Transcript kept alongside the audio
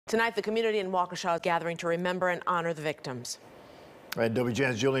Tonight, the community in Waukesha is gathering to remember and honor the victims. And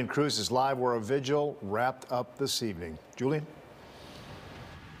WGN's Julian Cruz is live where a vigil wrapped up this evening. Julian?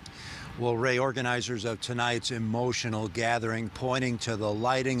 Well, Ray, organizers of tonight's emotional gathering pointing to the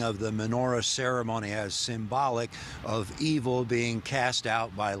lighting of the menorah ceremony as symbolic of evil being cast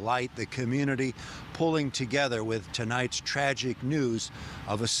out by light, the community pulling together with tonight's tragic news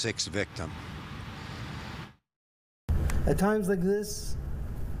of a sixth victim. At times like this,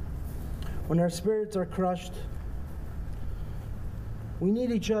 when our spirits are crushed, we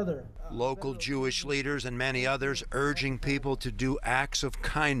need each other. Local Jewish leaders and many others urging people to do acts of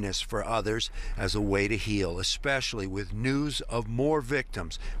kindness for others as a way to heal, especially with news of more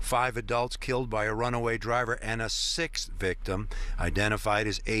victims. 5 adults killed by a runaway driver and a 6th victim, identified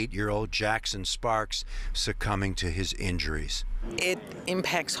as 8-year-old Jackson Sparks, succumbing to his injuries. It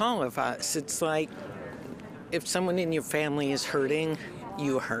impacts all of us. It's like if someone in your family is hurting,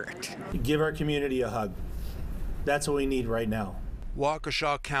 you hurt. Give our community a hug. That's what we need right now.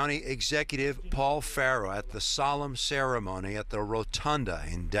 Waukesha County Executive Paul Farrow at the solemn ceremony at the Rotunda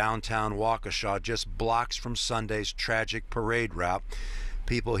in downtown Waukesha, just blocks from Sunday's tragic parade route.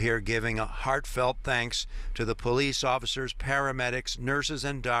 People here giving a heartfelt thanks to the police officers, paramedics, nurses,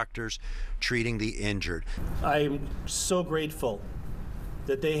 and doctors treating the injured. I'm so grateful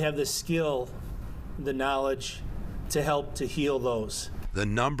that they have the skill, the knowledge to help to heal those. The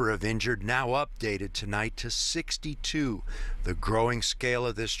number of injured now updated tonight to 62, the growing scale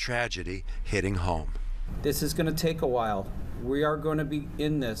of this tragedy hitting home. This is going to take a while. We are going to be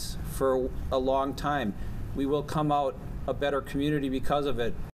in this for a long time. We will come out a better community because of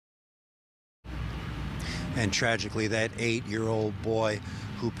it. And tragically, that 8-year-old boy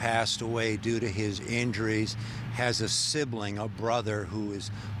who passed away due to his injuries has a sibling, a brother, who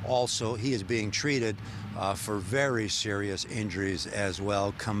is also, he is being treated for very serious injuries as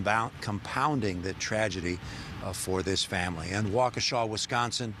well, compounding the tragedy for this family. And Waukesha,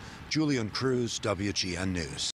 Wisconsin, Julian Cruz, WGN News.